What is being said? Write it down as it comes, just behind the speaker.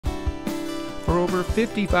For over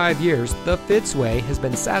 55 years, the Fitzway has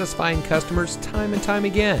been satisfying customers time and time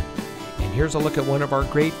again. And here's a look at one of our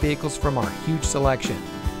great vehicles from our huge selection,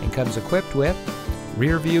 and comes equipped with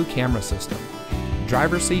rear view camera system,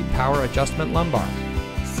 driver's seat power adjustment lumbar,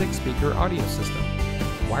 6-speaker audio system,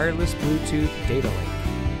 wireless Bluetooth data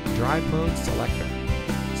link, drive mode selector,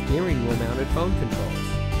 steering wheel mounted phone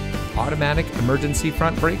controls, automatic emergency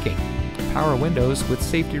front braking, power windows with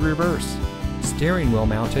safety reverse, steering wheel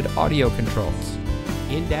mounted audio controls,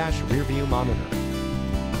 in-dash rear view monitor.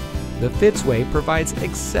 The Fitzway provides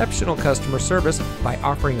exceptional customer service by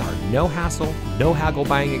offering our no hassle, no haggle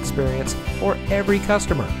buying experience for every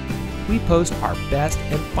customer. We post our best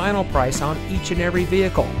and final price on each and every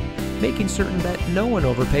vehicle, making certain that no one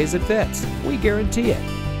overpays at Fitz. We guarantee it.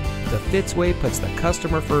 The Fitzway puts the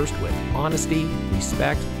customer first with honesty,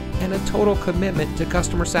 respect, and a total commitment to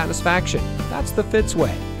customer satisfaction. That's the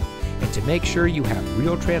Fitzway. And to make sure you have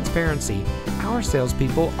real transparency, our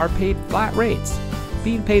salespeople are paid flat rates.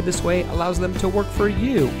 Being paid this way allows them to work for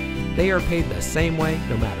you. They are paid the same way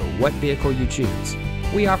no matter what vehicle you choose.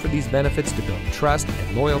 We offer these benefits to build trust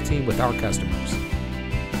and loyalty with our customers.